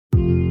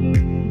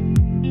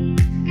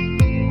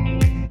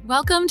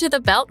Welcome to the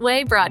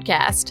Beltway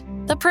Broadcast,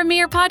 the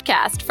premier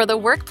podcast for the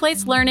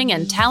workplace learning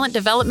and talent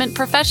development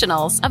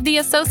professionals of the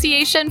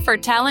Association for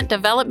Talent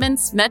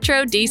Development's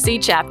Metro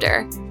DC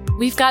chapter.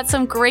 We've got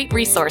some great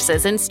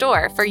resources in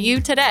store for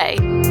you today.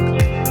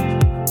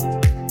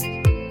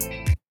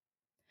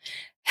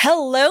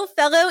 Hello,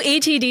 fellow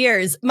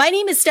ATDers. My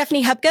name is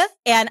Stephanie Hupka,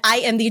 and I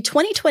am the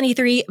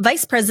 2023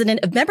 Vice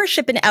President of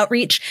Membership and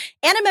Outreach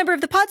and a member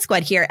of the Pod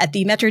Squad here at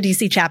the Metro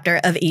DC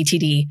chapter of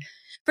ATD.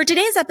 For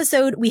today's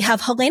episode, we have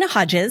Helena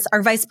Hodges,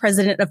 our Vice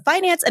President of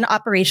Finance and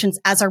Operations,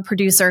 as our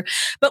producer,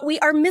 but we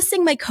are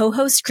missing my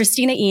co-host,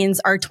 Christina Eanes,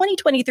 our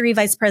 2023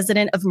 Vice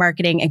President of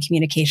Marketing and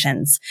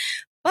Communications.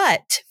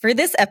 But for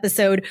this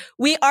episode,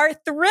 we are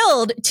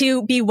thrilled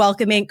to be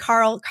welcoming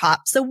Karl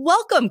Kapp. So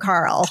welcome,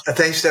 Karl.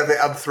 Thanks, Stephanie.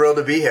 I'm thrilled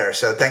to be here.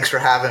 So thanks for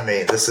having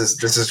me. This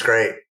is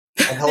great.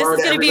 And hello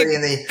to everybody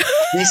in the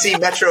DC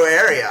metro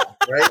area,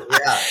 right?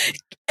 Yeah.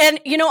 And,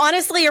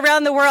 honestly,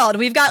 around the world,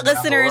 we've got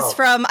listeners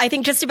from, I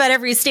think, just about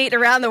every state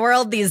around the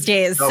world these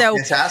days. Oh, so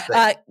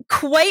fantastic.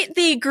 Quite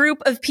the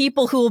group of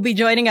people who will be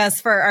joining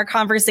us for our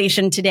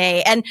conversation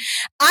today. And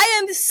I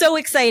am so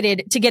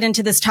excited to get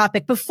into this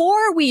topic.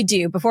 Before we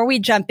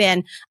jump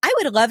in, I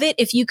would love it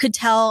if you could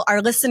tell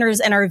our listeners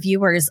and our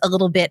viewers a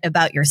little bit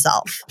about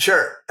yourself.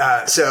 Sure.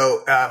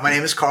 So my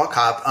name is Karl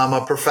Kapp. I'm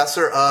a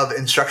professor of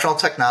instructional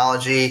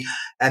technology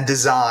and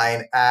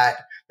design at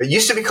it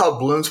used to be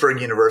called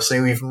Bloomsburg University.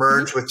 We've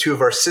merged with two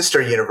of our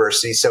sister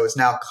universities, so it's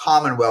now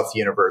Commonwealth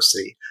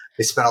University.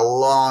 They spent a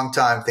long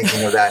time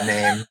thinking of that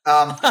name.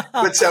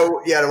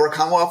 We're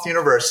Commonwealth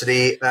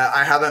University.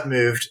 I haven't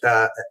moved.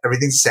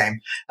 Everything's the same.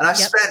 And I've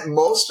spent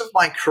most of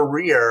my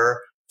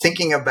career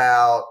thinking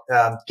about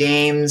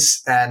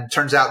games and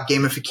turns out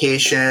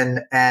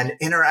gamification and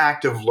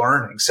interactive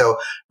learning. So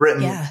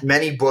written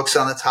many books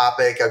on the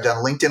topic. I've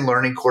done LinkedIn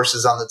learning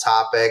courses on the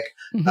topic.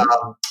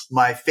 Mm-hmm.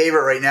 My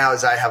favorite right now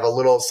is I have a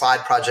little side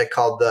project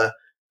called the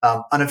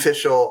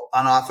Unofficial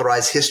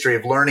Unauthorized History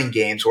of Learning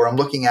Games, where I'm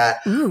looking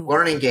at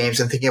learning games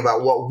and thinking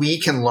about what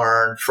we can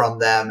learn from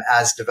them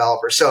as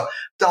developers. So I've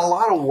done a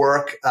lot of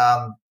work.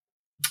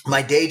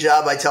 My day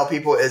job, I tell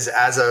people, is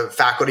as a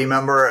faculty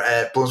member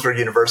at Bloomsburg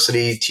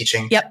University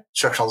teaching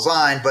instructional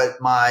design. But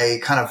my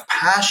kind of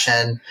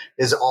passion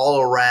is all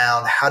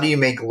around how do you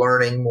make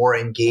learning more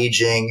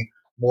engaging,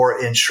 more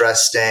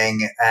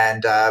interesting,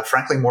 and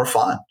frankly, more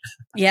fun.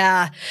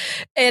 Yeah,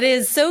 it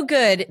is so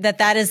good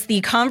that is the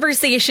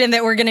conversation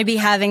that we're going to be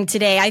having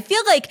today. I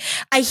feel like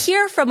I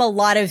hear from a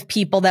lot of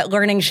people that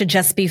learning should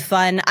just be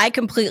fun. I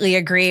completely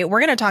agree. We're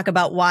going to talk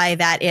about why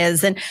that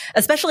is, and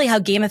especially how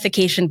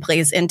gamification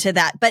plays into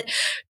that. But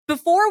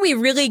before we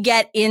really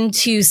get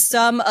into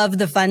some of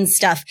the fun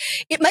stuff,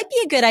 it might be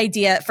a good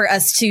idea for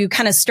us to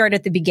kind of start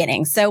at the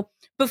beginning. So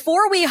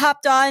before we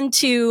hopped on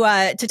to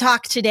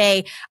talk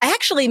today, I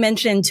actually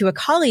mentioned to a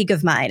colleague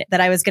of mine that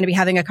I was going to be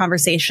having a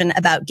conversation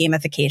about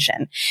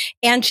gamification.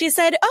 And she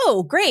said,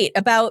 "Oh, great,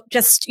 about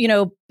just,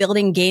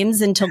 building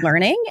games into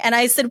learning." And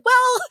I said,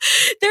 well,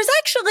 there's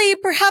actually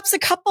perhaps a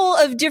couple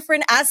of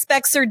different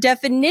aspects or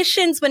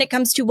definitions when it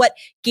comes to what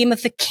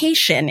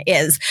gamification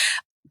is.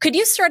 Could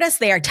you start us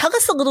there? Tell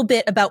us a little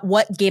bit about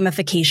what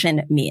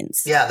gamification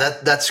means. Yeah,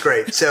 that's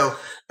great. So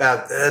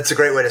that's a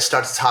great way to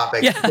start the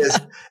topic. Yeah. Because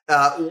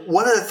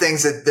one of the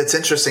things that's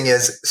interesting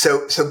is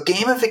so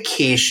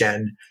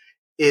gamification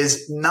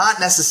is not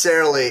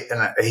necessarily,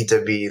 and I hate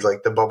to be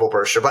like the bubble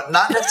burster, but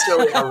not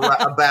necessarily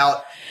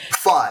about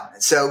fun.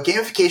 So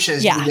gamification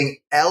is using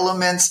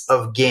elements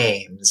of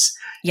games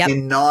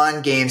in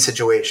non-game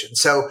situations.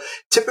 So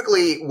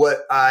typically what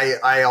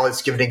I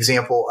always give an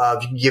example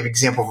of, you can give an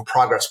example of a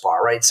progress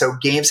bar, right? So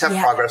games have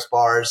progress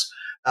bars,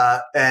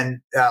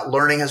 and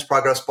learning has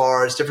progress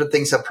bars, different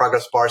things have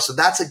progress bars. So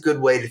that's a good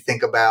way to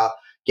think about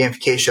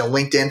gamification.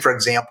 LinkedIn, for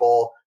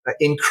example,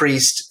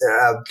 increased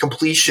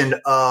completion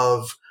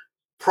of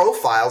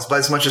profiles by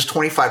as much as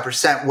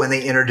 25% when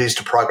they introduced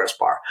a progress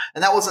bar.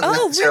 And that wasn't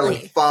necessarily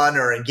fun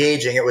or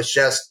engaging. It was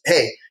just,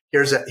 hey,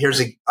 here's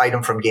an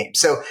item from games.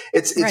 So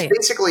it's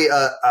basically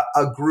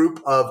a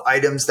group of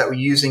items that we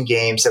use in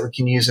games that we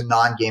can use in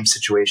non-game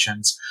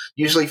situations.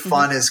 Usually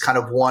fun is kind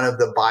of one of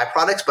the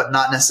byproducts, but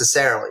not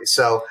necessarily.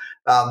 So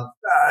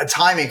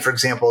timing, for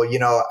example,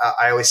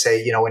 I always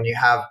say, when you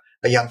have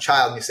a young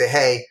child and you say,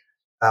 hey,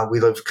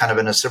 we live kind of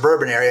in a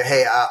suburban area.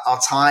 Hey,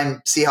 I'll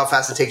see how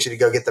fast it takes you to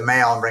go get the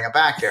mail and bring it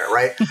back here,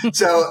 right?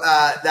 So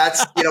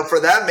that's,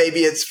 for them, maybe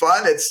it's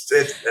fun.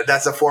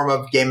 That's a form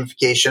of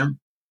gamification.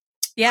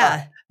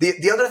 Yeah.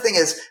 The other thing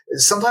is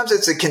sometimes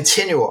it's a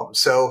continuum.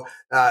 So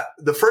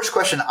the first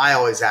question I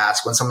always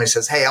ask when somebody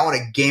says, hey, I want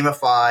to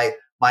gamify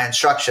my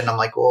instruction, I'm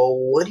like, well,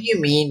 what do you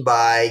mean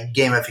by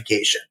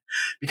gamification?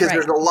 Because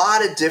there's a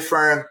lot of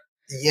different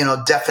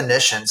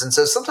definitions. And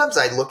so sometimes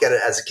I look at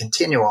it as a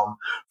continuum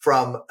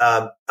from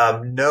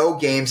no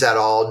games at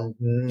all,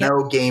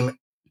 no game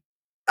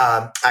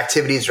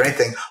activities or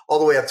anything, all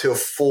the way up to a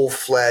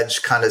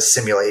full-fledged kind of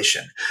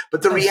simulation.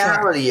 But the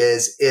reality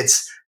is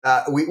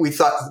we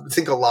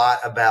think a lot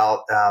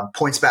about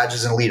points,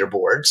 badges, and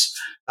leaderboards.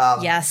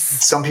 Yes.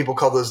 Some people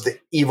call those the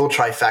evil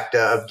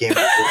trifecta of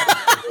gamification.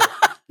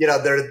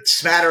 they're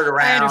smattered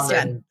around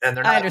and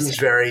they're not used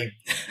very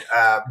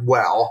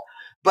well,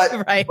 but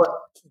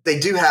they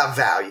do have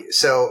value.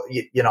 So,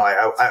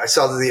 I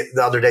saw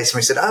the other day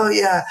somebody said, "Oh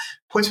yeah,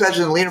 points badges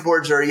and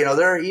leaderboards are,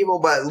 they're evil,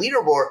 but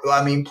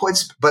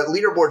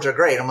leaderboards are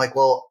great." I'm like,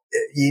 well,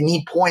 you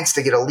need points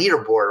to get a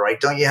leaderboard, right?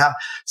 Don't you have?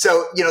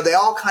 So, they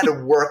all kind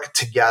of work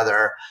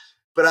together.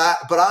 But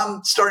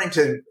I'm starting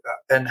to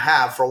and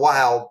have for a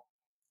while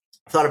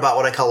thought about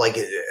what I call like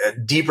a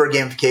deeper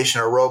gamification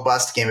or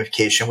robust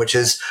gamification, which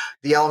is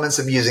the elements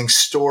of using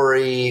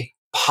story,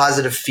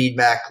 positive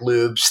feedback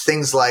loops,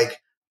 things like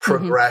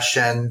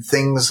progression,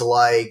 things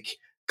like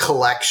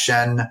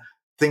collection,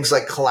 things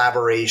like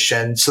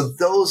collaboration. So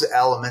those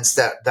elements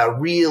that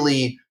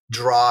really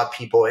draw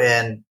people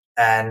in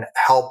and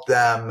help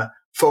them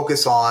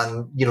focus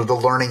on, the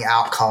learning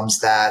outcomes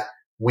that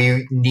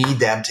we need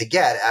them to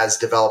get as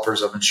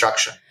developers of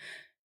instruction.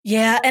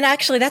 Yeah. And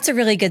actually, that's a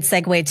really good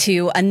segue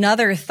to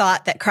another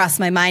thought that crossed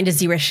my mind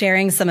as you were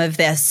sharing some of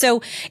this.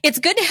 So it's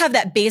good to have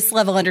that base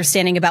level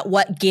understanding about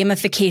what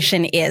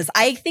gamification is.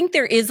 I think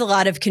there is a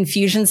lot of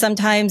confusion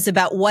sometimes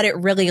about what it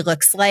really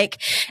looks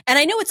like. And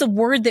I know it's a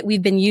word that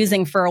we've been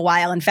using for a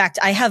while. In fact,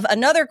 I have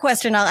another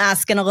question I'll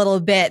ask in a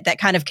little bit that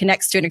kind of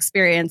connects to an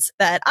experience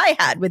that I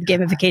had with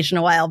gamification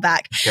a while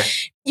back. Okay.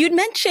 You'd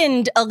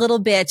mentioned a little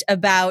bit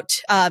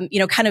about,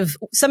 kind of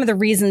some of the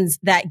reasons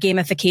that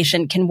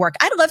gamification can work.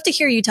 I'd love to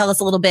hear you tell us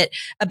a little bit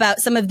about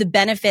some of the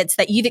benefits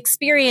that you've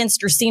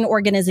experienced or seen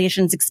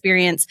organizations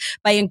experience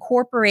by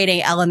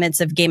incorporating elements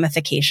of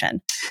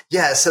gamification.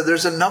 Yeah, so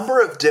there's a number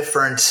of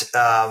different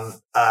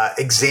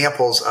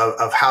examples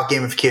of how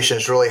gamification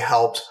has really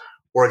helped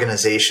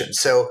organizations.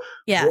 So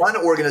one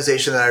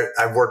organization that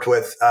I've worked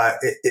with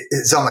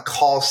is on the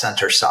call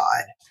center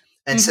side.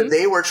 And so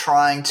they were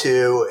trying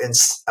to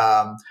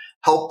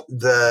help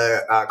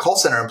the call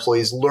center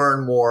employees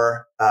learn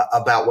more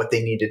about what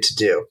they needed to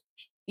do.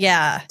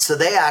 Yeah. So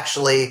they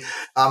actually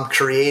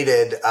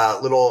created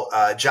little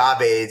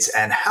job aids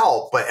and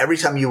help. But every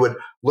time you would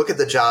look at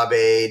the job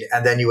aid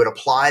and then you would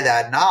apply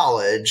that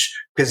knowledge,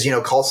 because,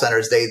 call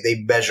centers,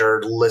 they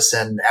measure,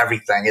 listen,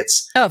 everything.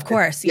 of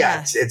course.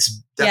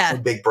 It's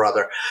definitely Big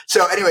Brother.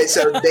 So anyway,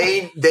 so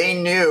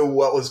they knew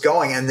what was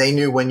going and they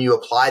knew when you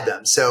applied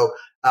them. So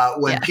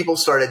when people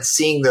started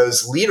seeing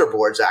those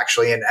leaderboards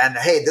actually, and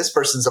hey, this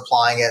person's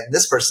applying it and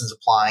this person's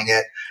applying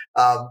it,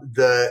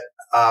 the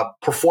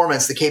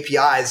performance, the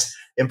KPIs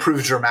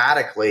improved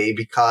dramatically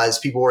because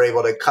people were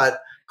able to cut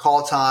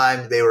call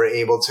time. They were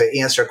able to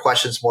answer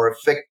questions more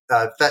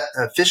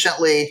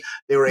efficiently.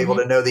 They were able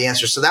to know the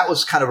answers. So that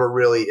was kind of a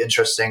really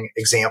interesting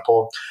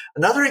example.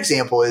 Another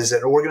example is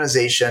an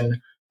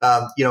organization,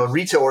 in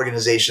retail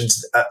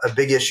organizations, a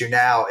big issue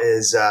now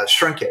is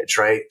shrinkage,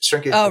 right?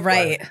 Shrinkage. Oh,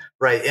 right.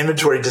 Right.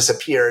 Inventory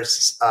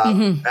disappears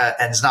and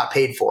is not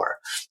paid for.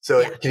 So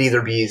it could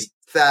either be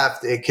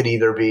theft. It could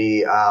either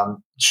be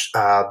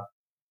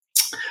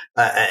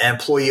an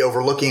employee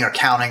overlooking or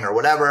counting or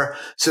whatever.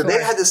 So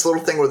they had this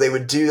little thing where they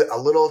would do a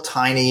little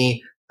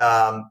tiny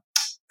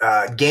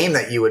game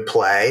that you would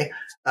play.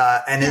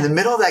 And in the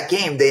middle of that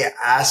game, they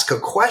ask a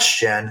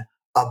question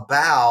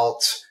about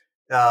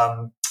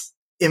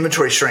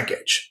inventory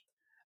shrinkage.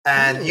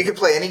 And you can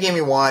play any game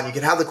you want. You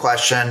can have the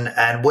question.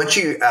 And once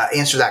you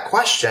answer that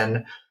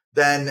question,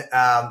 then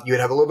you would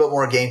have a little bit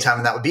more game time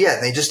and that would be it.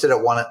 And they just did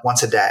it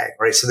once a day,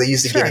 right? So they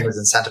used the game as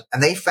incentive.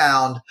 And they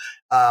found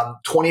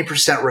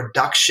 20%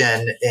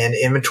 reduction in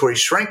inventory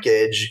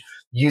shrinkage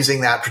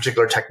using that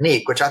particular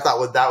technique, which I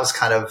thought that was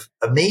kind of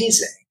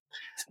amazing.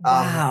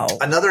 Wow.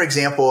 Another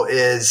example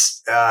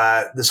is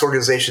this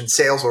organization,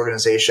 sales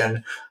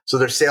organization. So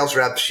their sales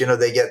reps,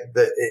 they get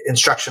the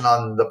instruction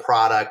on the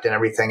product and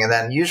everything. And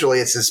then usually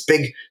it's this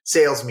big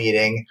sales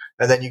meeting.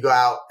 And then you go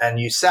out and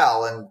you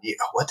sell. And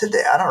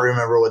I don't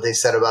remember what they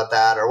said about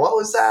that or what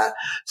was that.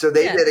 So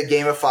they did a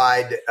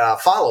gamified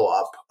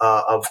follow-up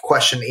of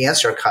question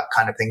answer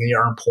kind of thing. And you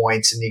earn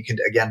points and you can,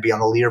 again, be on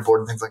the leaderboard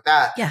and things like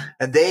that. Yeah.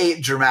 And they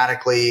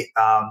dramatically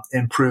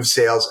improve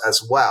sales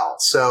as well.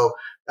 So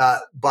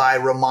by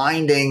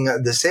reminding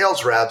the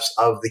sales reps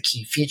of the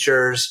key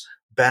features,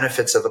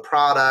 benefits of the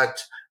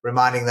product,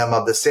 reminding them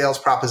of the sales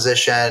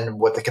proposition,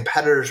 what the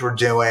competitors were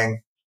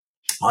doing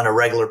on a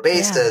regular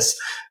basis,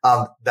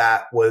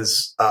 that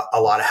was a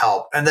lot of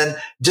help. And then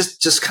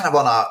just kind of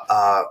on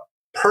a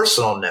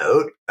personal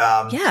note,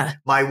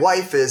 my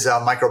wife is a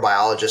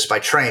microbiologist by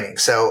training.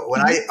 So when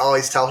I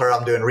always tell her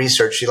I'm doing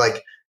research, she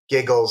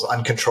giggles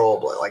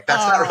uncontrollably.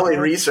 That's not really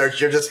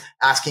research. You're just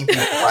asking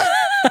people questions.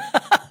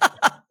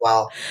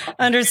 Well,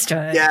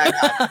 understood. Yeah.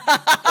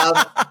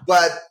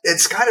 But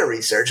it's kind of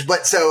research.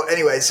 But so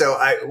anyway,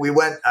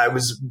 I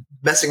was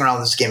messing around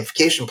with this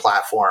gamification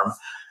platform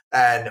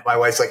and my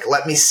wife's like,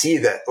 let me see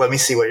that. Let me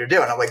see what you're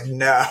doing. I'm like,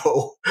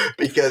 no,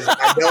 because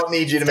I don't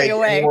need you to make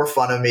any more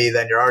fun of me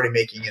than you're already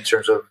making in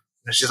terms of,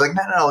 and she's like,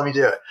 no, let me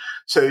do it.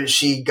 So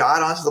she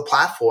got onto the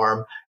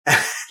platform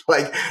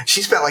Like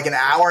she spent like an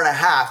hour and a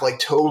half, like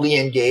totally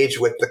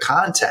engaged with the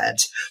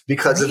content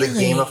because of the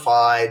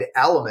gamified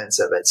elements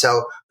of it.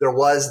 So there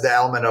was the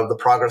element of the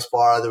progress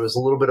bar. There was a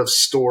little bit of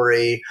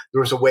story.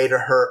 There was a way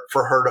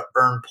for her to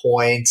earn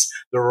points.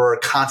 There were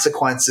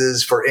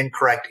consequences for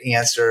incorrect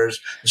answers.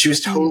 She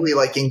was totally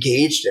like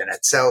engaged in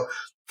it. So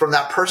from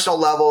that personal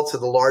level to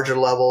the larger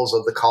levels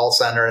of the call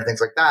center and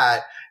things like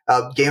that,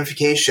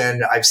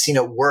 gamification, I've seen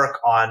it work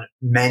on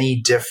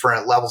many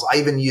different levels. I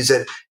even use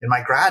it in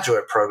my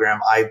graduate program.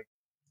 I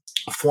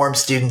form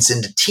students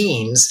into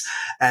teams,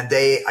 and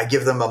I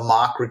give them a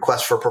mock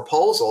request for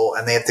proposal,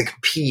 and they have to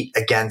compete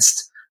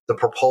against the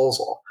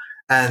proposal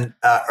and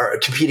or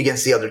compete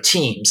against the other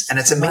teams. And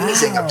it's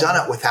amazing. Wow. I've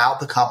done it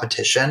without the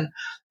competition,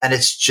 and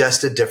it's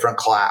just a different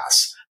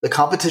class. The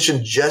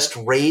competition just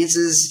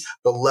raises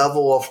the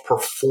level of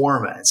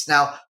performance.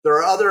 Now, there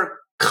are other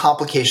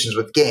complications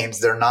with games.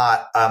 They're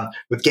not,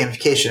 with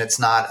gamification, it's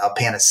not a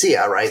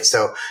panacea, right?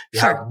 So you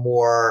have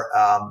more,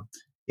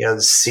 the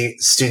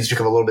students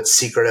become a little bit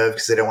secretive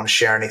because they don't want to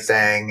share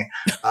anything.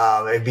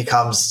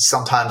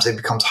 Sometimes it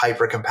becomes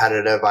hyper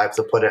competitive. I have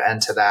to put an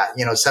end to that,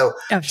 so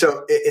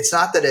it's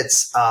not that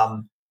it's,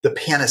 the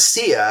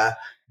panacea,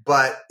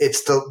 but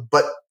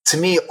to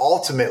me,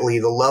 ultimately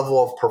the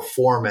level of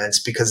performance,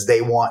 because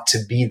they want to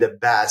be the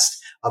best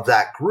of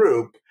that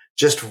group,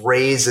 just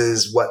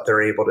raises what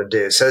they're able to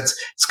do. So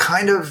it's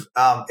kind of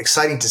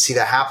exciting to see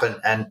that happen.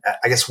 And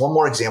I guess one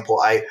more example,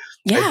 I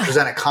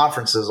present at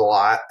conferences a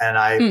lot, and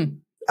I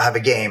have a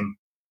game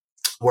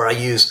where I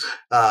use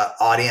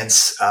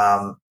audience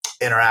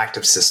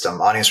interactive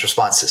system, audience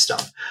response system.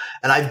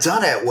 And I've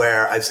done it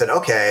where I've said,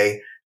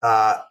 okay,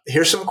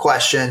 here's some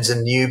questions,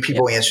 and you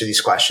people answer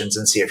these questions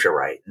and see if you're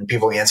right. And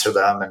people answer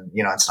them, and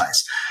it's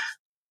nice.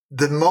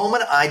 The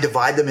moment I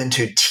divide them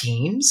into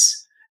teams,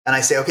 and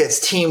I say, okay,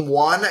 it's team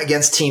 1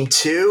 against team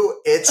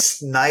 2,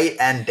 it's night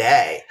and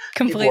day.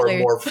 Completely. People are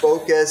more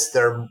focused.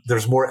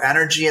 There's more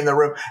energy in the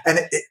room. And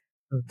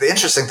the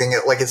interesting thing,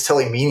 it's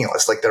totally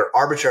meaningless. Like, they're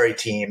arbitrary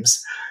teams.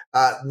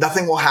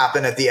 Nothing will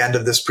happen at the end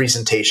of this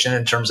presentation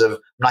in terms of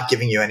not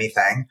giving you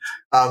anything.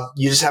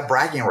 You just have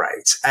bragging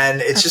rights.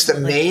 And it's just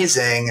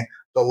amazing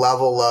the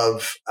level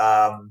of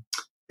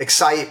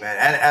excitement.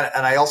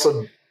 And I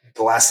also,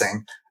 the last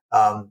thing,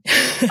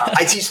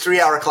 I teach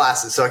 3-hour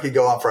classes, so I could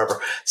go on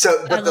forever.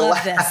 So the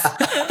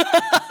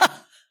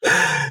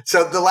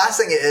last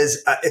thing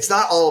is, it's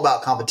not all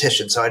about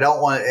competition. So I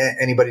don't want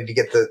anybody to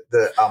get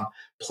the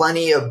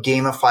plenty of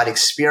gamified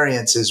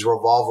experiences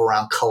revolve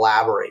around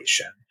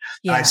collaboration.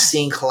 Yeah. And I've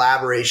seen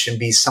collaboration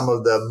be some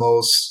of the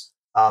most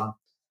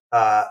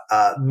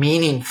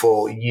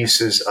meaningful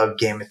uses of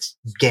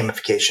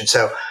gamification.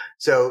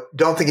 So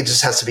don't think it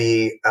just has to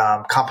be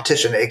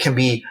competition. It can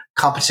be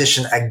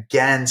competition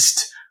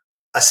against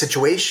a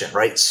situation,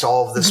 right?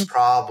 Solve this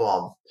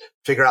problem,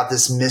 figure out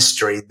this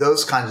mystery.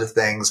 Those kinds of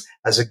things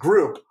as a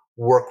group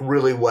work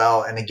really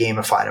well in a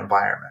gamified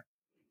environment.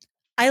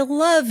 I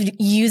love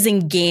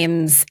using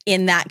games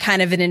in that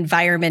kind of an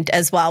environment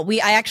as well.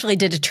 I actually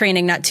did a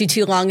training not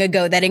too long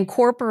ago that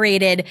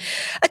incorporated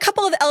a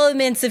couple of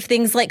elements of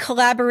things like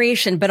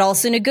collaboration, but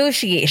also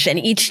negotiation.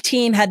 Each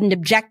team had an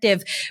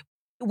objective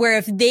where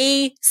if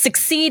they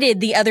succeeded,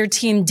 the other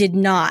team did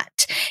not.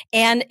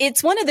 And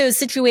it's one of those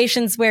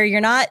situations where you're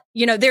not,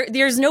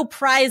 there's no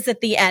prize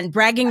at the end,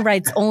 bragging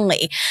rights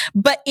only.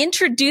 But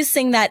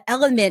introducing that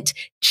element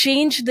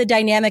changed the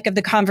dynamic of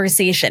the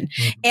conversation.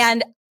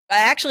 And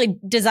I actually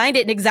designed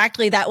it in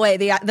exactly that way.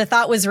 The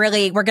thought was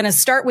really, we're going to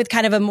start with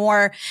kind of a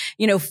more,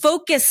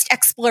 focused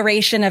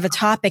exploration of a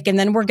topic, and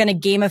then we're going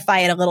to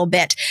gamify it a little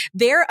bit.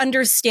 Their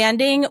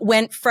understanding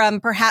went from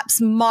perhaps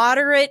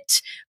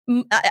moderate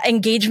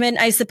engagement,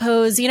 I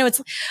suppose.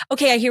 It's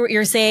okay, I hear what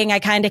you're saying, I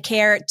kind of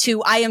care,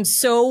 to I am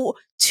so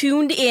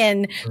tuned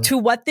in to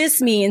what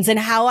this means and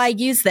how I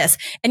use this.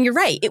 And you're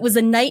right, it was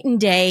a night and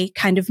day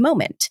kind of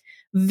moment.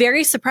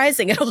 Very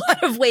surprising in a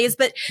lot of ways,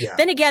 but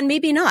then again,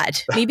 maybe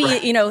not. Maybe,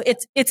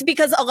 it's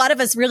because a lot of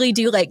us really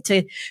do like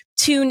to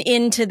tune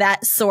into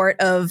that sort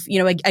of,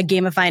 a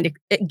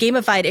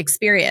gamified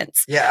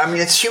experience. Yeah. I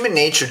mean, it's human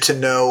nature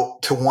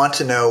to want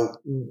to know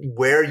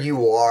where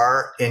you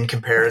are in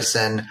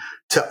comparison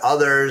to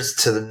others,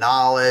 to the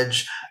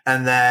knowledge.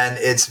 And then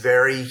it's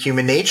very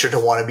human nature to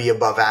want to be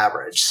above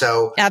average.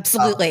 So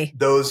absolutely,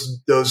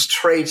 those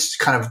traits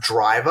kind of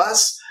drive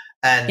us,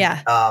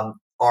 and,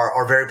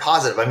 are very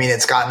positive. I mean,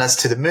 it's gotten us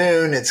to the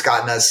moon. It's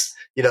gotten us,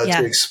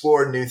 to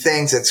explore new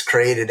things. It's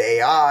created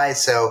AI.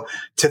 So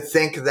to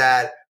think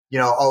that,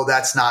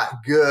 that's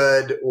not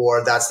good,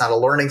 or that's not a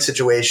learning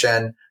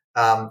situation,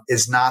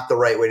 is not the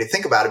right way to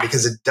think about it,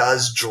 because it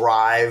does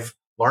drive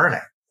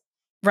learning.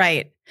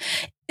 Right.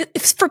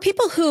 For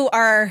people who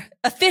are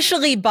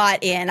officially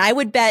bought in, I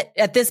would bet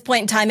at this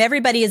point in time,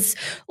 everybody is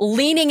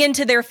leaning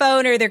into their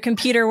phone or their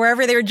computer,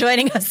 wherever they're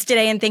joining us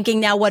today, and thinking,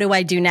 now what do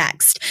I do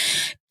next?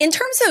 In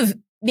terms of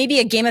maybe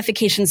a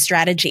gamification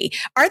strategy.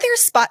 Are there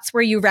spots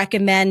where you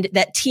recommend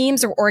that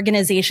teams or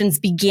organizations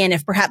begin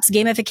if perhaps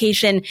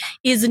gamification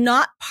is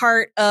not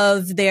part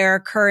of their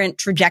current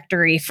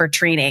trajectory for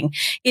training?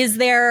 Is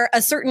there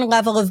a certain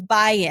level of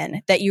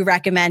buy-in that you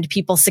recommend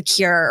people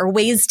secure, or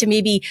ways to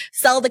maybe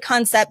sell the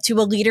concept to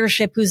a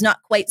leadership who's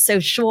not quite so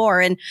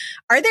sure? And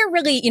are there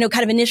really,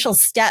 kind of initial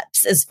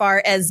steps as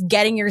far as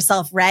getting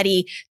yourself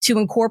ready to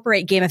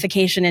incorporate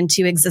gamification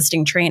into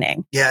existing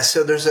training? Yeah.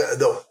 So there's there's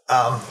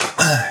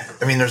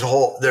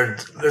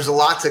a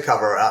lot to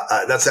cover.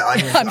 That's it.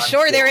 I'm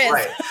sure there is.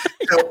 Right.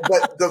 So,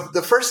 but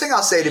the first thing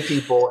I'll say to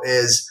people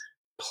is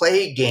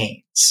play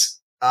games.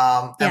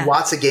 And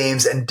lots of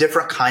games and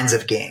different kinds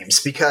of games,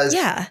 because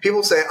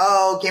people say,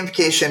 oh,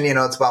 gamification,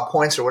 it's about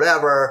points or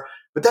whatever.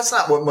 But that's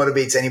not what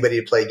motivates anybody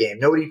to play a game.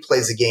 Nobody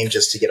plays a game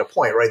just to get a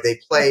point, right? They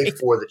play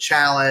for the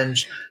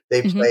challenge.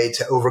 They play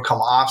to overcome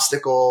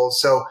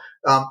obstacles. So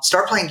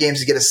start playing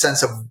games to get a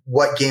sense of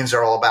what games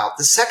are all about.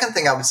 The second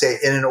thing I would say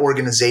in an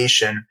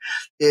organization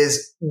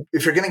is,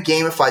 if you're going to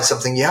gamify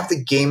something, you have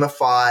to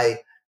gamify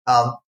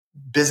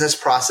business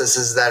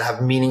processes that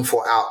have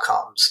meaningful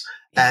outcomes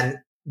and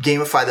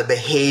gamify the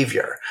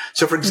behavior.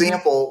 So for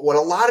example, what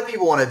a lot of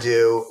people want to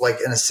do, like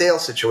in a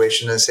sales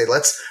situation, is say,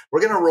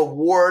 we're going to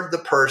reward the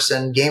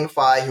person,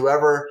 gamify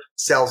whoever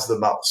sells the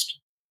most.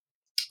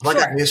 Well, I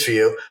got news for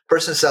you.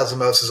 Person who sells the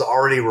most is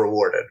already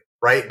rewarded,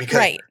 right?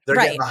 Because they're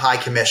getting a high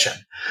commission.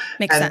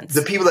 Makes sense.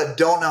 The people that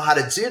don't know how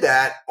to do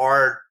that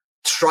are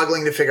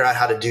struggling to figure out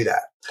how to do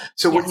that.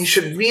 So what you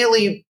should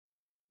really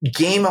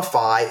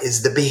gamify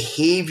is the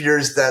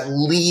behaviors that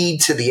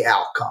lead to the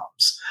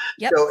outcomes.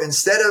 So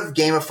instead of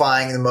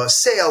gamifying the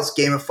most sales,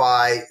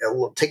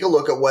 take a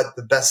look at what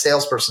the best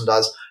salesperson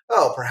does.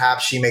 Oh,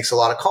 perhaps she makes a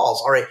lot of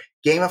calls. All right,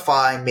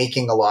 gamify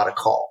making a lot of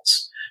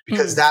calls,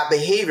 because that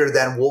behavior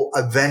then will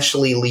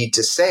eventually lead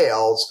to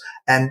sales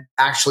and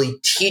actually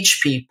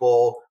teach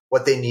people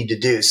what they need to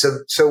do.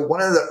 So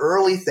one of the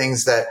early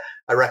things that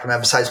I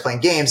recommend, besides playing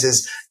games,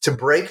 is to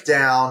break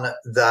down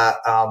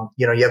the,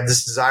 you have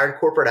this desired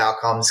corporate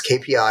outcomes,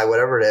 KPI,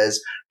 whatever it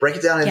is, break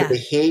it down into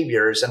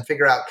behaviors and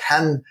figure out,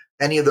 can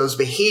any of those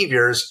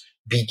behaviors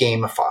be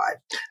gamified?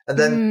 And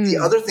then the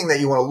other thing that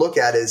you want to look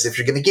at is, if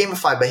you're going to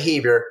gamify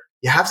behavior,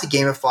 you have to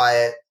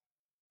gamify it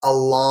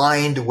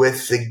aligned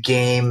with the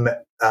game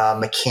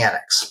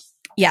mechanics.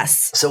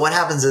 Yes. So what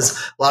happens is,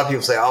 a lot of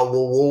people say, oh,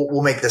 well,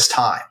 we'll make this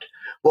timed.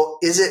 Well,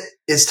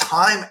 is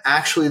time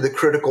actually the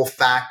critical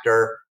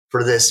factor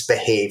for this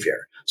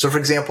behavior? So for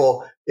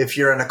example, if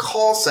you're in a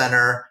call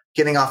center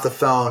getting off the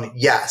phone,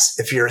 yes.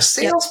 If you're a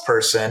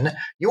salesperson,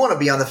 you want to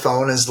be on the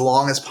phone as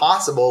long as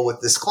possible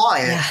with this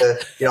client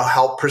to,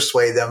 help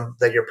persuade them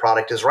that your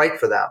product is right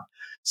for them.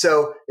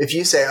 So if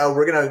you say, oh,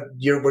 we're going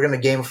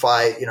to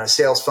gamify,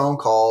 sales phone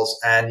calls,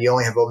 and you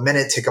only have a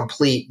minute to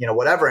complete,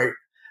 whatever,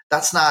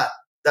 that's not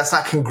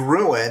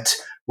congruent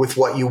with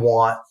what you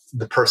want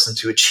the person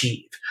to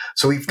achieve.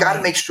 So we've got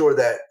to make sure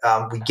that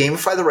we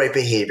gamify the right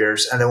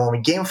behaviors. And then when we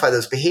gamify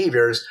those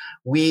behaviors,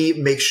 we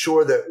make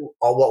sure that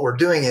what we're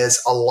doing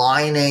is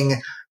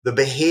aligning the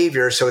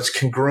behavior so it's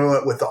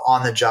congruent with the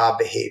on-the-job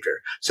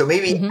behavior. So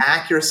maybe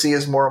accuracy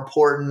is more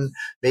important.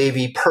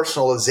 Maybe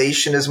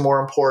personalization is more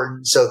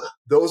important. So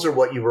those are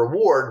what you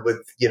reward with,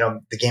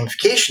 the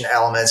gamification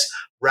elements,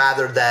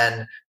 rather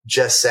than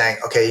just saying,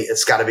 okay,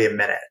 it's got to be a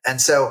minute. And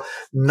so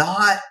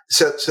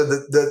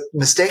the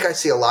mistake I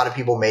see a lot of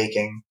people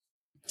making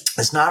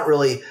is not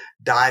really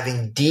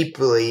diving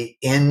deeply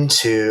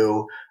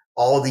into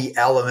all the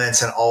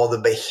elements and all the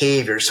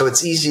behaviors. So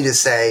it's easy to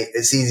say,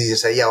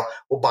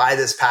 we'll buy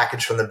this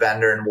package from the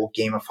vendor and we'll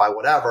gamify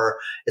whatever.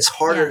 It's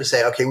harder to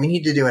say, okay, we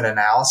need to do an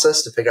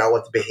analysis to figure out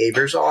what the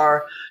behaviors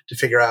are, to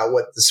figure out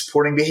what the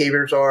supporting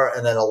behaviors are,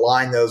 and then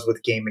align those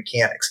with game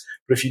mechanics.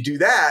 But if you do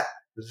that,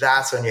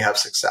 that's when you have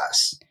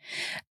success.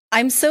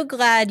 I'm so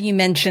glad you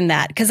mentioned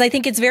that, because I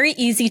think it's very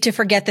easy to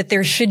forget that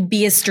there should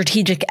be a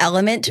strategic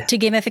element to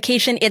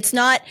gamification. It's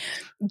not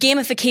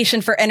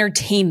gamification for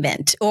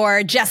entertainment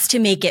or just to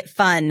make it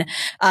fun.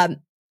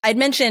 I'd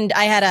mentioned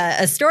I had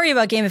a story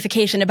about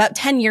gamification. About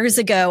 10 years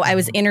ago, I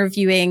was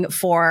interviewing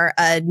for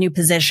a new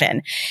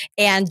position.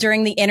 And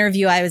during the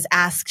interview, I was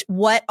asked,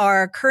 what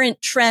are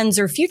current trends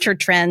or future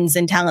trends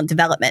in talent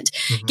development?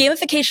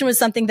 Gamification was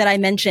something that I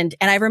mentioned.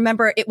 And I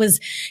remember it was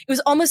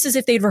almost as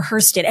if they'd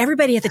rehearsed it.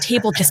 Everybody at the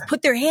table just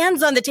put their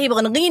hands on the table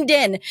and leaned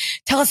in.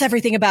 Tell us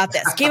everything about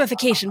this.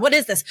 Gamification. What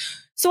is this?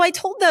 So I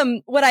told them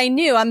what I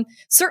knew. I'm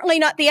certainly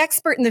not the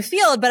expert in the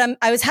field, but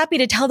I was happy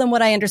to tell them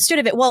what I understood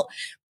of it. Well,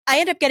 I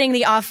ended up getting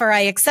the offer.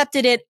 I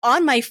accepted it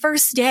on my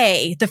first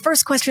day. The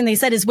first question they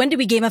said is, when do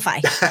we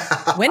gamify?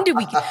 When do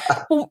we?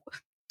 Well,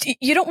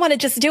 you don't want to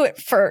just do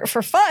it for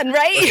fun,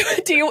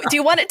 right? Do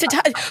you want it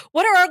to,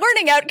 what are our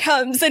learning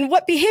outcomes and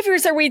what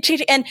behaviors are we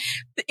changing? And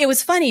it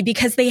was funny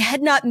because they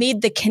had not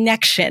made the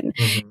connection.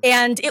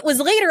 And it was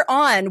later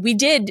on, we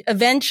did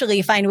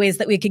eventually find ways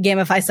that we could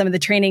gamify some of the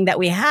training that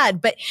we had.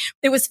 But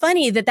it was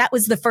funny that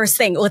was the first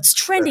thing. Well, it's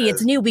trendy.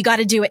 It's new. We got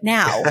to do it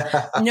now.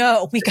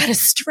 No, we got to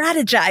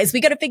strategize.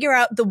 We got to figure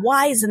out the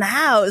whys and the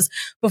hows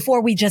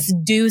before we just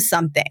do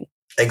something.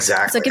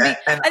 Exactly. So it could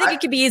be, I think it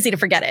could be easy to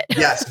forget it.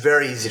 Yes,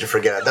 very easy to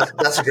forget.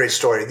 That's a great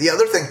story. The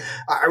other thing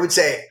I would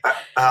say,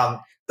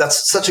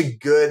 that's such a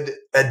good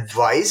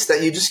advice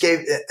that you just gave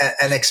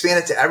and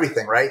expand it to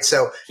everything, right?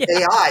 So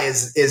AI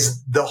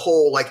is the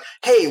whole like,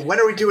 hey, when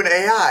are we doing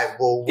AI?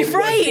 Well,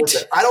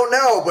 right. I don't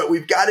know, but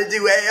we've got to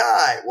do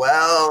AI.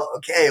 Well,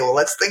 okay, well,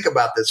 let's think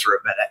about this for a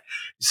minute.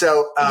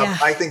 So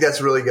I think that's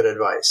really good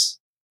advice.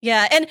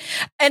 Yeah. And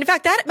in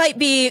fact, that might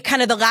be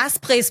kind of the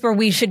last place where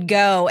we should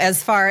go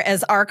as far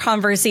as our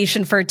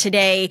conversation for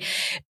today.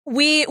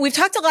 We've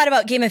talked a lot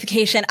about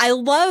gamification. I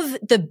love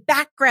the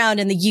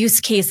background and the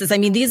use cases. I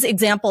mean, these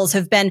examples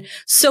have been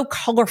so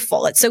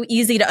colorful. It's so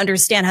easy to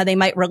understand how they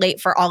might relate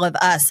for all of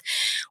us.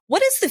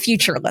 What does the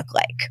future look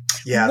like?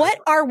 Yeah. What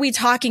are we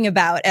talking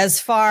about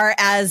as far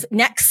as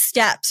next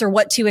steps or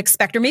what to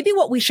expect, or maybe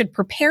what we should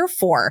prepare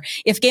for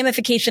if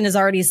gamification is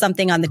already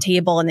something on the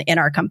table in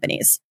our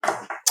companies?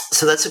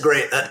 So that's a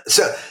great.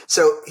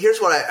 So here's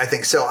what I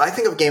think. So I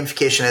think of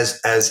gamification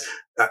as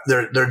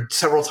there are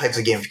several types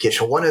of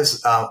gamification. One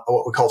is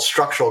what we call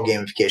structural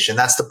gamification.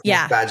 That's the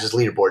points, badges,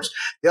 leaderboards.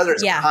 The other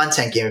is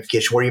content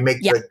gamification, where you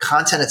make the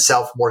content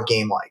itself more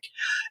game-like.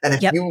 And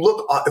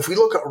if we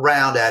look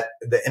around at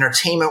the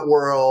entertainment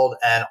world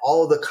and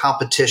all of the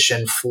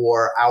competition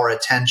for our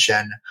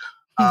attention,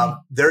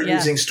 they're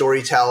using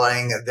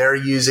storytelling, they're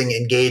using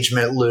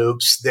engagement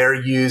loops, they're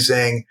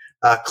using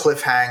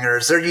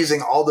cliffhangers, they're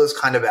using all those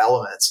kind of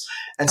elements.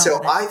 And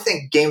so I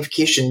think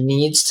gamification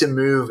needs to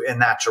move in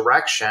that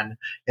direction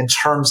in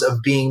terms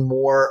of being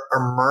more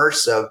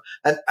immersive.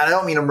 And I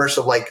don't mean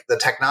immersive like the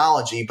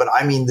technology, but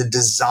I mean the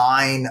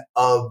design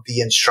of the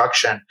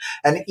instruction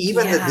and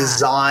even the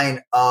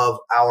design of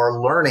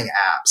our learning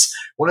apps.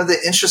 One of the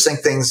interesting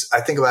things I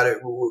think about it,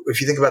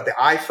 if you think about the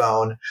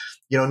iPhone,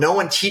 no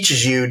one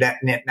teaches you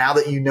now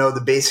that you know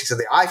the basics of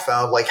the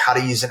iPhone, like how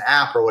to use an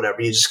app or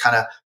whatever. You just kind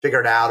of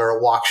figure it out or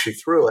it walks you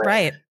through it.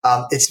 Right.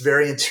 It's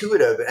very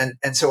intuitive.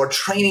 And so our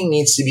training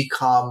needs to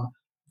become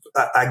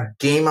a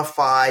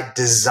gamified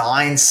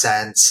design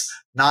sense,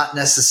 not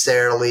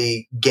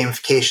necessarily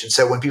gamification.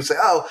 So when people say,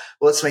 oh,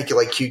 well, let's make it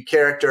like cute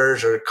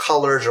characters or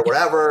colors or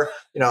whatever,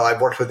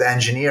 I've worked with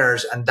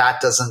engineers and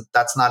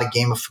that's not a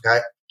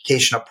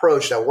gamification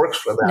approach that works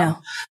for them. No.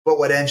 But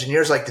what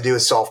engineers like to do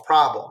is solve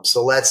problems.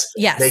 So let's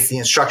make the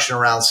instruction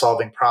around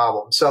solving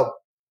problems. So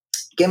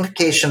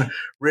gamification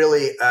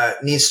really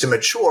needs to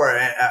mature.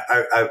 And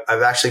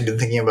I've actually been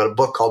thinking about a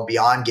book called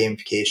Beyond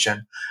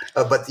Gamification.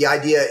 But the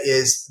idea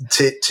is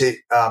to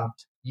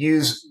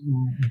use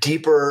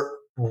deeper,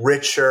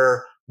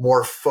 richer,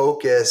 more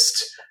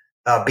focused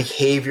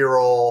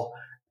behavioral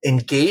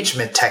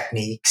engagement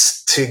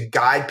techniques to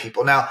guide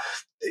people. Now,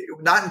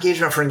 not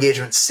engagement for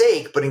engagement's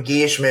sake, but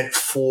engagement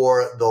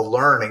for the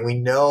learning. We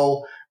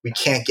know we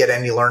can't get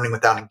any learning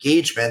without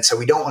engagement. So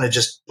we don't want to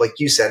just, like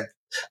you said,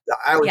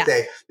 I would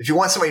say, if you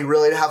want somebody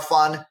really to have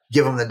fun,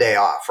 give them the day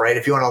off, right?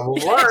 If you want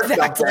to learn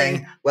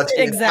something, let's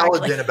be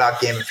intelligent about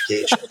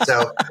gamification.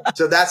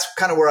 So that's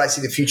kind of where I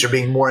see the future,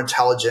 being more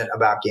intelligent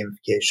about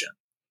gamification.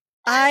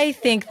 I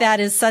think that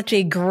is such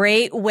a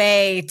great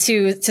way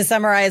to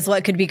summarize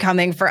what could be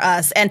coming for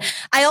us. And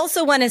I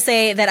also want to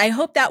say that I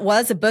hope that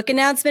was a book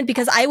announcement,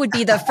 because I would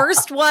be the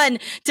first one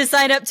to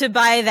sign up to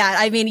buy that.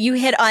 I mean, you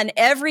hit on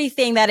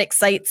everything that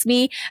excites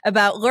me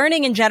about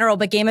learning in general,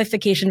 but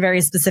gamification very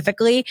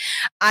specifically.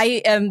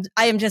 I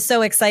am just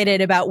so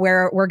excited about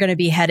where we're going to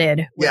be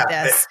headed with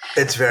this.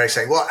 It's very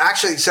exciting. Well,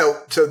 actually,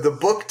 so the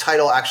book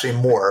title actually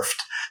morphed.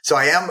 So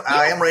I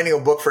am writing a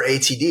book for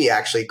ATD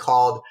actually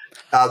called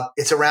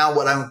it's around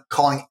what I'm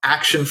calling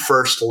action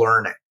first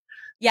learning.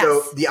 Yes.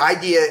 So the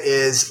idea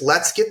is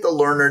let's get the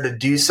learner to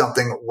do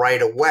something right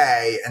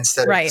away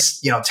instead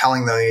of,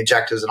 telling them the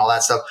objectives and all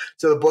that stuff.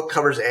 So the book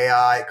covers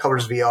AI, it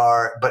covers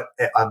VR, but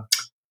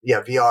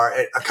VR,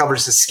 it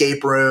covers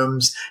escape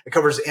rooms, it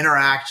covers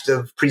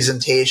interactive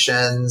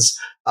presentations.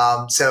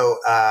 So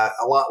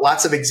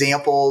lots of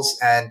examples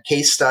and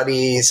case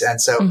studies.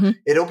 And so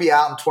it'll be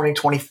out in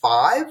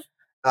 2025.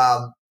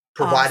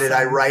 Provided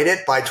I write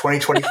it by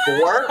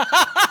 2024.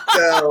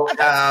 So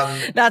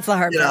that's the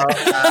hard part.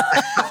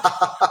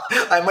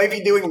 I might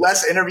be doing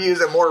less interviews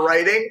and more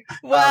writing.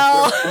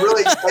 Well, I'm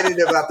really excited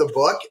about the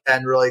book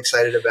and really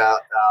excited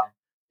about,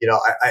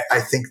 I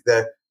think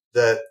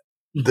the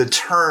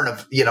turn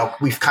of,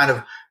 we've kind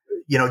of,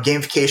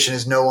 gamification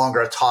is no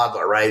longer a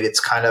toddler, right? It's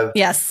kind of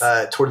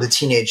toward the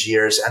teenage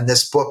years. And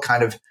this book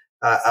kind of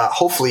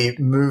hopefully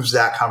moves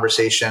that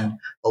conversation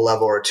a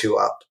level or two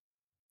up.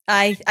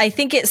 I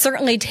think it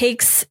certainly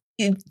takes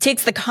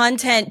the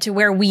content to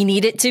where we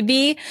need it to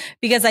be,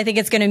 because I think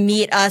it's going to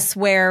meet us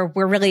where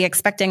we're really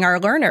expecting our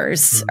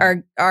learners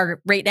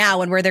are right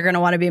now and where they're going to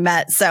want to be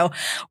met. So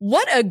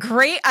what a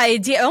great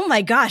idea. Oh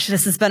my gosh,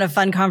 this has been a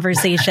fun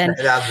conversation. It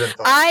has been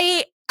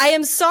fun. I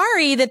am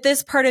sorry that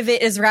this part of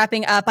it is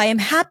wrapping up. I am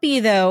happy,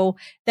 though,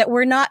 that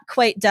we're not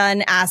quite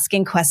done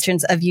asking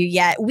questions of you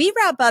yet. We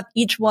wrap up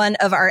each one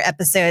of our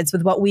episodes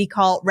with what we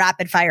call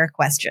rapid fire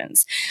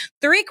questions.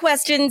 3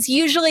 questions,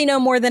 usually no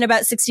more than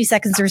about 60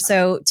 seconds or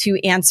so to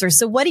answer.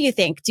 So what do you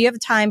think? Do you have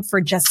time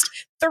for just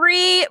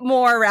 3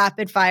 more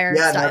rapid fire.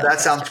 Yeah, no,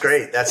 that sounds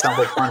great. That sounds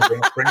like fun.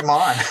 Bring them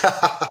on.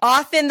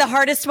 Often the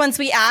hardest ones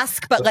we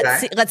ask, but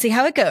let's see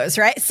how it goes,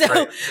 right?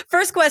 So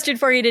first question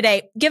for you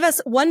today. Give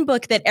us one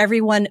book that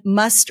everyone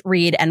must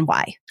read and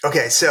why.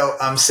 Okay, so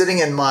I'm sitting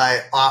in my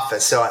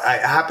office. So I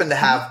happen to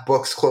have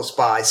books close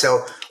by.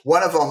 So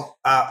one of them,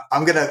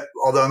 I'm going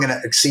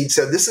to exceed.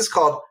 So this is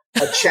called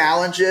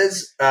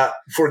Challenges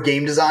for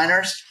Game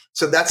Designers.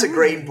 So that's a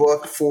great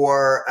book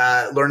for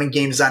learning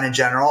game design in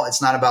general.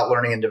 It's not about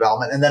learning and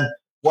development. And then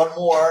one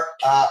more,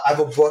 I have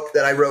a book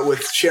that I wrote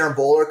with Sharon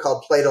Bowler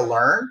called Play to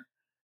Learn.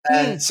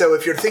 And so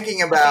if you're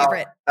thinking about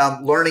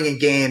learning in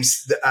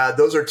games,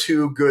 those are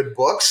 2 good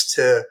books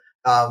to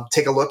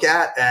take a look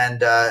at and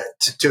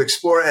to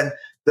explore. And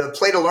the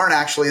Play to Learn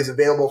actually is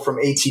available from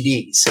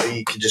ATD. So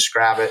you can just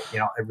grab it. You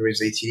know,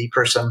 everybody's an ATD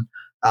person.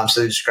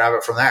 So you just grab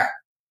it from there.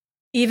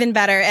 Even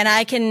better. And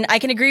I can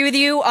agree with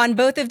you on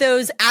both of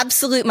those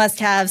absolute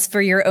must-haves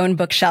for your own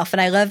bookshelf. And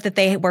I love that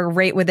they were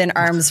right within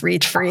arm's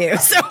reach for you.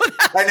 So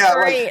I know.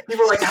 great. Like,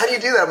 people are like, how do you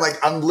do that? I'm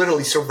like, I'm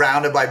literally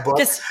surrounded by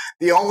books.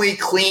 The only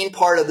clean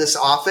part of this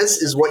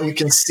office is what you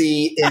can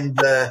see in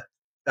the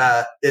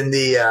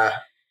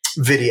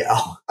video.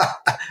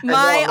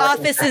 My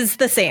office is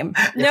the same.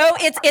 No,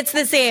 it's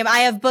the same. I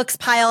have books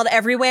piled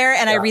everywhere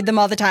and I read them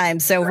all the time.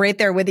 So right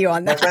there with you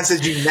on that. My friend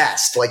says you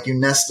nest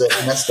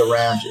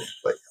around you.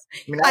 But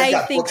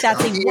I think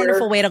that's a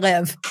wonderful way to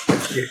live.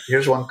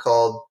 Here's one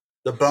called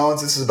The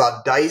Bones. This is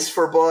about dice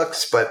for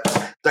books, but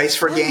dice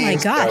for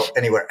games. Oh my gosh. So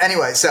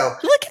anyway, so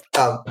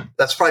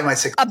that's probably my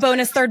 6th. A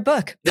bonus 3rd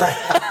book. I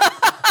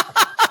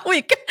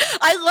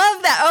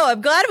love that. Oh,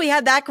 I'm glad we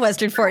had that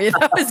question for you.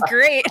 That was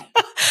great.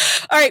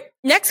 All right.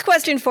 Next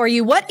question for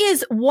you. What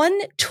is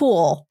one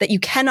tool that you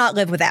cannot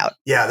live without?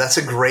 Yeah, that's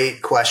a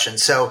great question.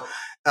 So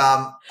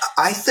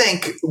I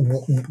think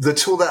the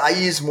tool that I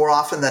use more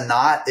often than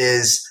not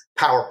is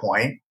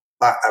PowerPoint.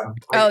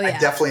 I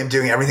definitely am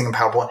doing everything in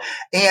PowerPoint.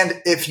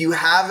 And if you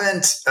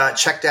haven't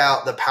checked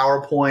out the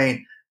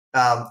PowerPoint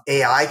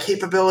AI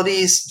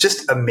capabilities,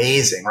 just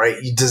amazing, right?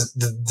 You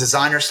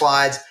designer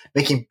slides,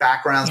 making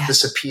backgrounds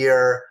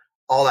disappear,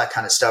 all that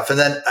kind of stuff. And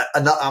then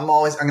I'm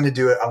going to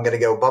do it. I'm going to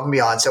go above and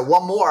beyond. So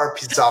one more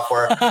piece of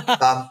software.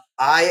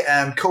 I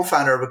am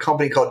co-founder of a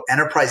company called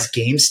Enterprise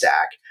Game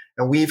Stack,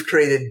 and we've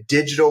created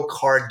digital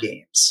card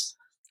games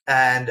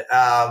and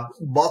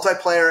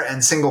multiplayer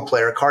and single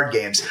player card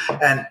games.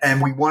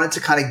 And we wanted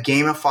to kind of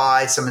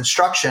gamify some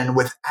instruction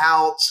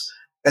without,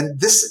 and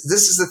this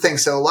is the thing.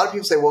 So a lot of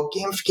people say, well,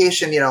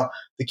 gamification,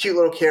 the cute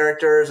little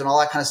characters and all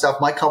that kind of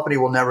stuff. My company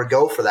will never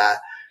go for that.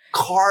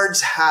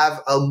 Cards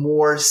have a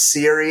more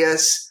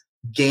serious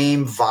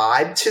game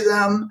vibe to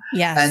them.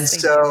 Yes, and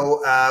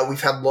so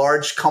we've had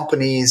large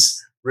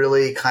companies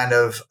really kind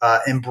of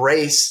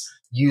embrace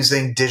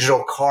using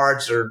digital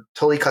cards that are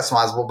totally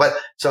customizable. But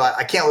so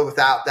I can't live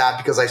without that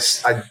because I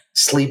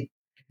sleep,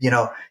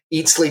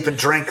 eat, sleep, and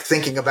drink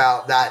thinking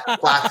about that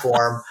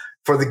platform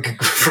for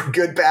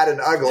good, bad,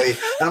 and ugly.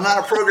 And I'm not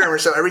a programmer,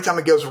 so every time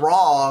it goes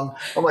wrong,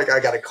 I'm like, I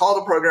got to call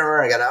the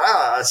programmer.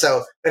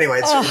 So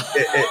anyway,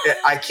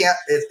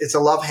 it's a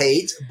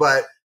love-hate,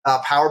 but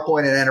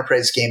PowerPoint and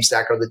Enterprise Game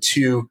Stack are the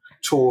 2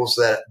 tools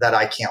that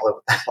I can't live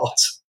without.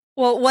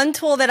 Well, one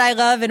tool that I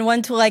love and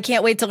one tool I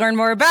can't wait to learn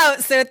more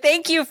about. So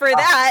thank you for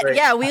that. Great.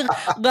 Yeah, we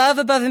love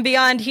above and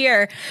beyond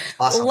here.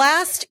 Awesome.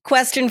 Last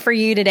question for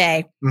you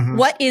today. Mm-hmm.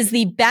 What is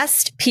the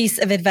best piece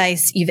of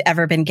advice you've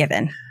ever been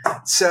given?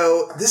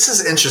 So this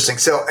is interesting.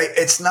 So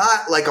it's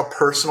not like a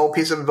personal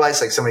piece of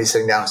advice, like somebody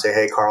sitting down and say,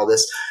 hey, Karl,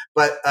 this.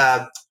 But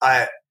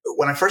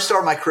when I first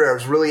started my career, I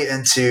was really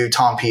into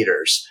Tom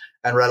Peters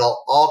and read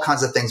all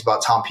kinds of things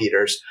about Tom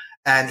Peters.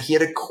 And he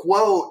had a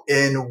quote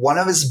in one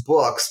of his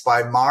books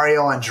by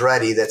Mario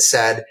Andretti that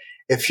said,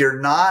 if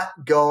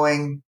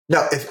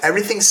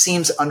everything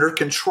seems under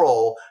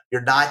control,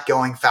 you're not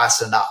going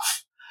fast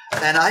enough.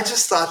 And I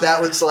just thought that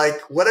was like,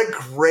 what a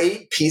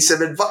great piece of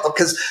advice.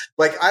 Because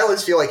like, I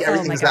always feel like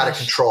everything's out of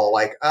control.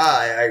 Like,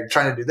 I'm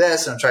trying to do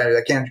this and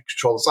I can't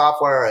control the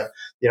software and,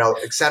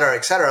 et cetera,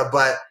 et cetera.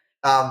 But,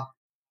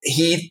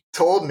 he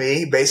told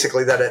me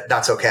basically that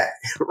that's okay,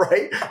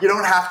 right? You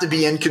don't have to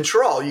be in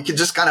control. You can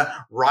just kind of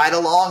ride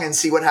along and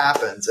see what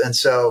happens. And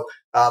so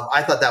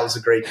I thought that was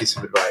a great piece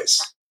of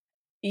advice.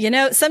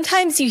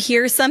 Sometimes you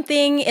hear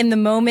something in the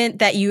moment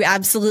that you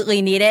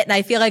absolutely need it. And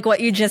I feel like what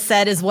you just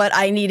said is what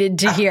I needed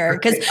to hear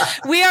because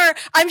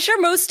I'm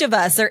sure most of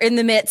us are in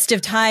the midst of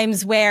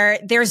times where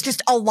there's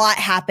just a lot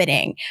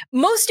happening.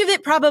 Most of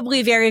it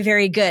probably very,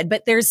 very good,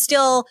 but there's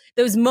still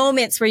those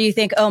moments where you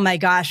think, oh my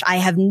gosh, I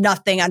have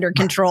nothing under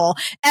control.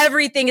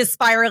 Everything is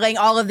spiraling.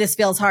 All of this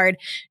feels hard.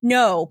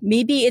 No,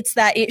 maybe it's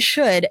that it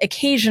should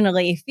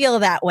occasionally feel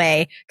that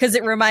way because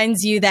it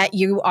reminds you that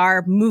you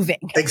are moving.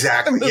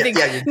 Exactly.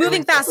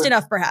 Moving fast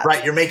enough, perhaps.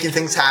 Right. You're making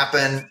things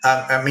happen.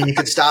 You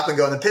could stop and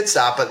go in the pit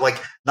stop, but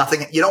like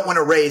nothing. You don't win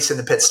a race in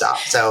the pit stop.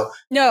 So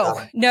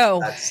no,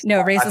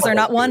 races are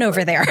not won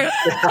over there.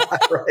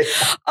 Right.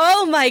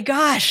 Oh my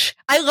gosh.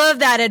 I love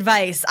that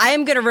advice. I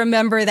am going to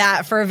remember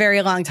that for a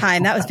very long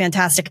time. That was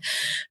fantastic.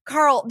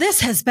 Karl,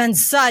 this has been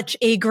such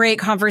a great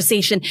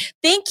conversation.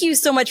 Thank you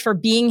so much for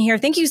being here.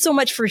 Thank you so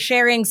much for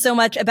sharing so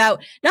much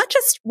about not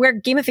just where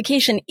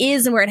gamification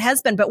is and where it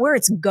has been, but where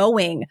it's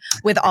going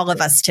with all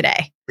of us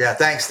today. Yeah,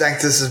 thanks.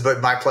 This has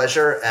been my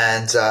pleasure,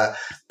 and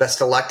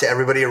best of luck to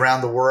everybody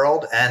around the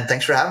world. And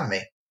thanks for having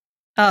me.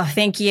 Oh,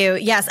 thank you.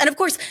 Yes. And of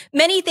course,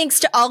 many thanks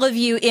to all of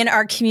you in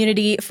our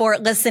community for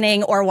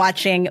listening or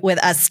watching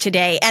with us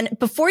today. And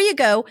before you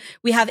go,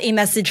 we have a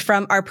message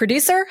from our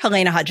producer,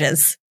 Helena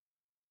Hodges.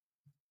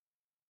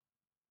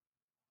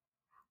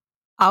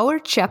 Our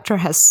chapter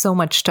has so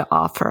much to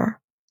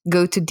offer.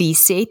 Go to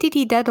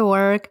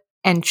dcatt.org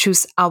and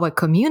choose our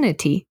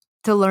community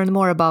to learn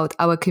more about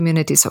our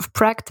communities of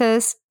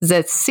practice,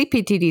 the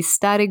CPTD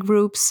study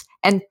groups,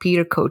 and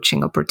peer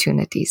coaching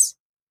opportunities.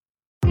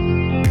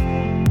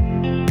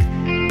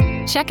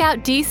 Check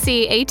out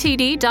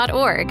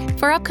dcatd.org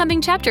for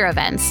upcoming chapter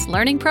events,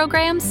 learning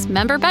programs,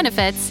 member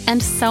benefits,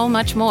 and so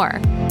much more.